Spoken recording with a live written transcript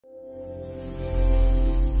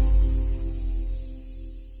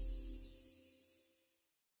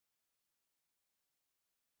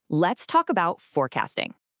Let's talk about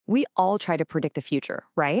forecasting. We all try to predict the future,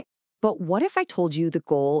 right? But what if I told you the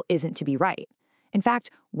goal isn't to be right? In fact,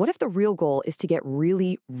 what if the real goal is to get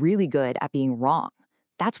really, really good at being wrong?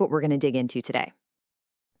 That's what we're going to dig into today.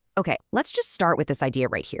 Okay, let's just start with this idea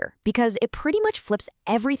right here, because it pretty much flips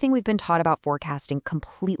everything we've been taught about forecasting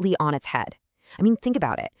completely on its head. I mean, think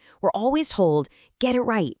about it. We're always told, get it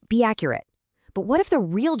right, be accurate. But what if the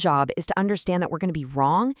real job is to understand that we're going to be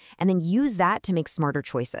wrong and then use that to make smarter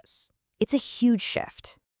choices? It's a huge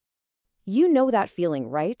shift. You know that feeling,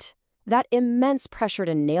 right? That immense pressure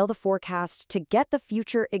to nail the forecast, to get the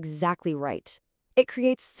future exactly right. It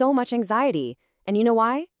creates so much anxiety. And you know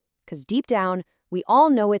why? Because deep down, we all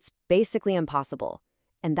know it's basically impossible.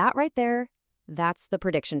 And that right there, that's the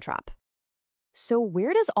prediction trap. So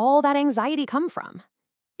where does all that anxiety come from?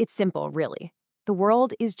 It's simple, really. The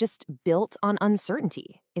world is just built on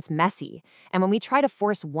uncertainty. It's messy. And when we try to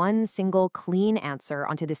force one single clean answer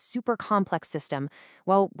onto this super complex system,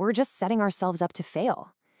 well, we're just setting ourselves up to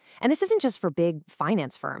fail. And this isn't just for big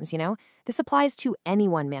finance firms, you know? This applies to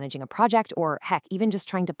anyone managing a project or, heck, even just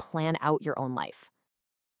trying to plan out your own life.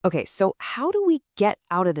 Okay, so how do we get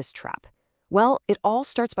out of this trap? Well, it all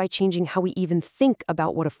starts by changing how we even think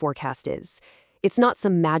about what a forecast is. It's not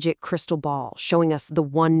some magic crystal ball showing us the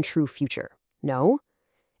one true future. No,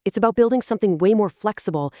 it's about building something way more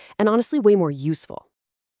flexible and honestly way more useful.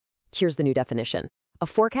 Here's the new definition. A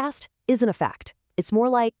forecast isn't a fact. It's more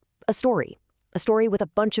like a story with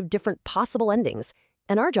a bunch of different possible endings.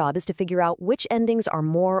 And our job is to figure out which endings are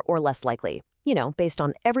more or less likely, based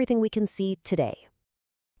on everything we can see today.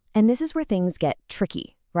 And this is where things get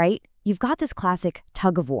tricky, right? You've got this classic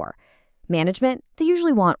tug of war. Management, they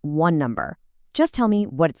usually want one number. Just tell me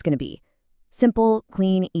what it's going to be. Simple,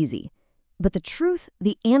 clean, easy. But the truth,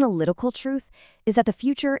 the analytical truth, is that the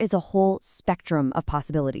future is a whole spectrum of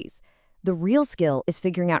possibilities. The real skill is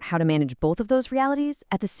figuring out how to manage both of those realities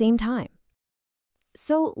at the same time.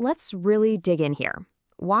 So let's really dig in here.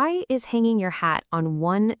 Why is hanging your hat on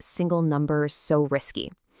one single number so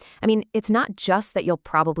risky? I mean, it's not just that you'll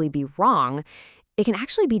probably be wrong, it can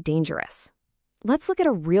actually be dangerous. Let's look at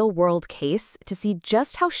a real-world case to see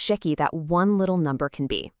just how shaky that one little number can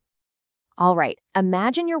be. All right,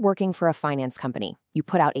 imagine you're working for a finance company. You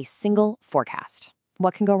put out a single forecast.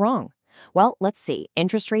 What can go wrong? Well, let's see.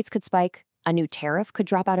 Interest rates could spike, a new tariff could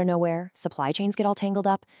drop out of nowhere, supply chains get all tangled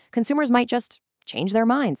up, consumers might just change their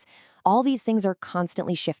minds. All these things are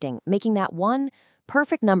constantly shifting, making that one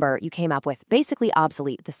perfect number you came up with basically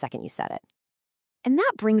obsolete the second you said it. And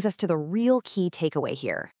that brings us to the real key takeaway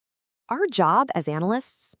here. Our job as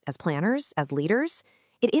analysts, as planners, as leaders,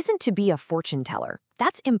 it isn't to be a fortune teller.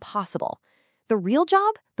 That's impossible. The real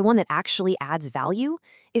job, the one that actually adds value,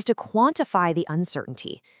 is to quantify the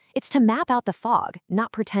uncertainty. It's to map out the fog,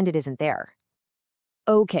 not pretend it isn't there.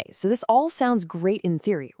 Okay, so this all sounds great in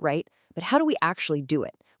theory, right? But how do we actually do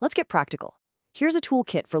it? Let's get practical. Here's a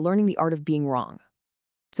toolkit for learning the art of being wrong.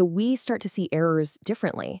 So we start to see errors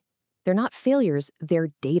differently. They're not failures,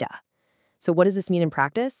 they're data. So what does this mean in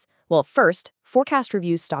practice? Well, first, forecast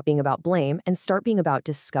reviews stop being about blame and start being about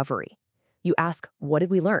discovery. You ask, what did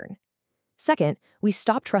we learn? Second, we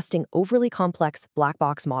stop trusting overly complex black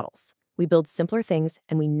box models. We build simpler things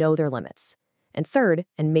and we know their limits. And third,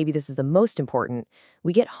 and maybe this is the most important,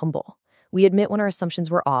 we get humble. We admit when our assumptions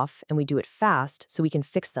were off and we do it fast so we can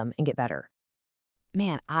fix them and get better.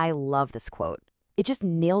 Man, I love this quote. It just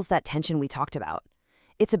nails that tension we talked about.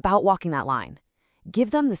 It's about walking that line. Give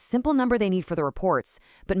them the simple number they need for the reports,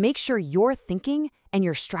 but make sure your thinking and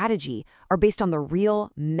your strategy are based on the real,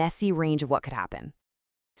 messy range of what could happen.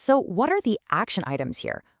 So what are the action items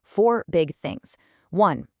here? 4 big things.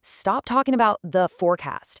 1, stop talking about the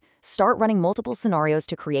forecast. Start running multiple scenarios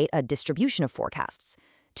to create a distribution of forecasts.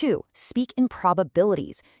 2, speak in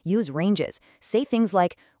probabilities. Use ranges. Say things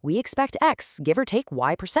like, we expect X, give or take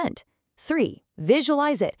Y%. 3,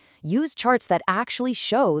 visualize it. Use charts that actually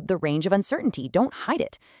show the range of uncertainty. Don't hide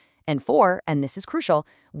it. And 4, and this is crucial,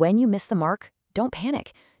 when you miss the mark, don't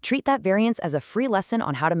panic. Treat that variance as a free lesson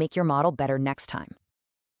on how to make your model better next time.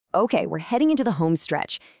 Okay, we're heading into the home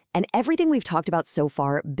stretch, and everything we've talked about so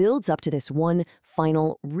far builds up to this one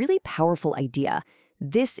final, really powerful idea.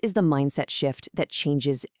 This is the mindset shift that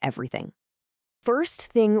changes everything.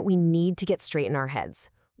 First thing we need to get straight in our heads.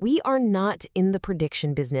 We are not in the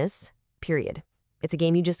prediction business, period. It's a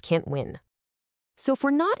game you just can't win. So if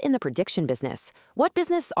we're not in the prediction business, what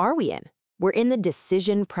business are we in? We're in the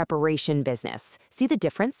decision preparation business. See the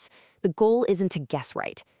difference? The goal isn't to guess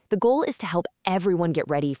right. The goal is to help everyone get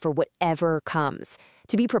ready for whatever comes,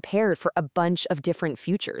 to be prepared for a bunch of different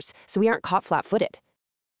futures so we aren't caught flat-footed.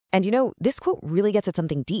 And this quote really gets at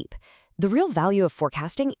something deep. The real value of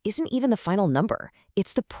forecasting isn't even the final number.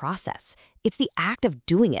 It's the process. It's the act of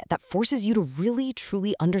doing it that forces you to really,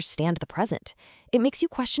 truly understand the present. It makes you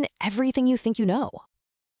question everything you think you know.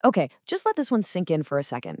 Okay, just let this one sink in for a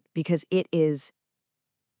second, because it is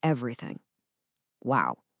everything.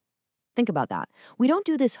 Wow. Think about that. We don't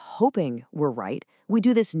do this hoping we're right. We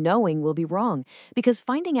do this knowing we'll be wrong, because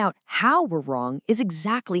finding out how we're wrong is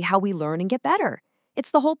exactly how we learn and get better.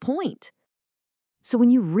 It's the whole point. So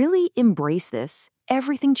when you really embrace this,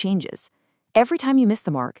 everything changes. Every time you miss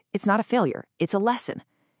the mark, it's not a failure, it's a lesson.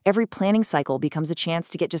 Every planning cycle becomes a chance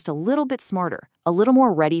to get just a little bit smarter, a little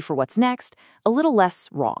more ready for what's next, a little less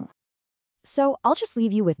wrong. So I'll just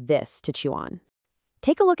leave you with this to chew on.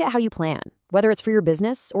 Take a look at how you plan, whether it's for your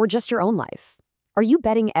business or just your own life. Are you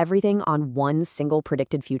betting everything on one single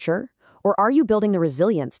predicted future? Or are you building the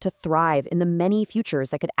resilience to thrive in the many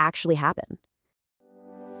futures that could actually happen?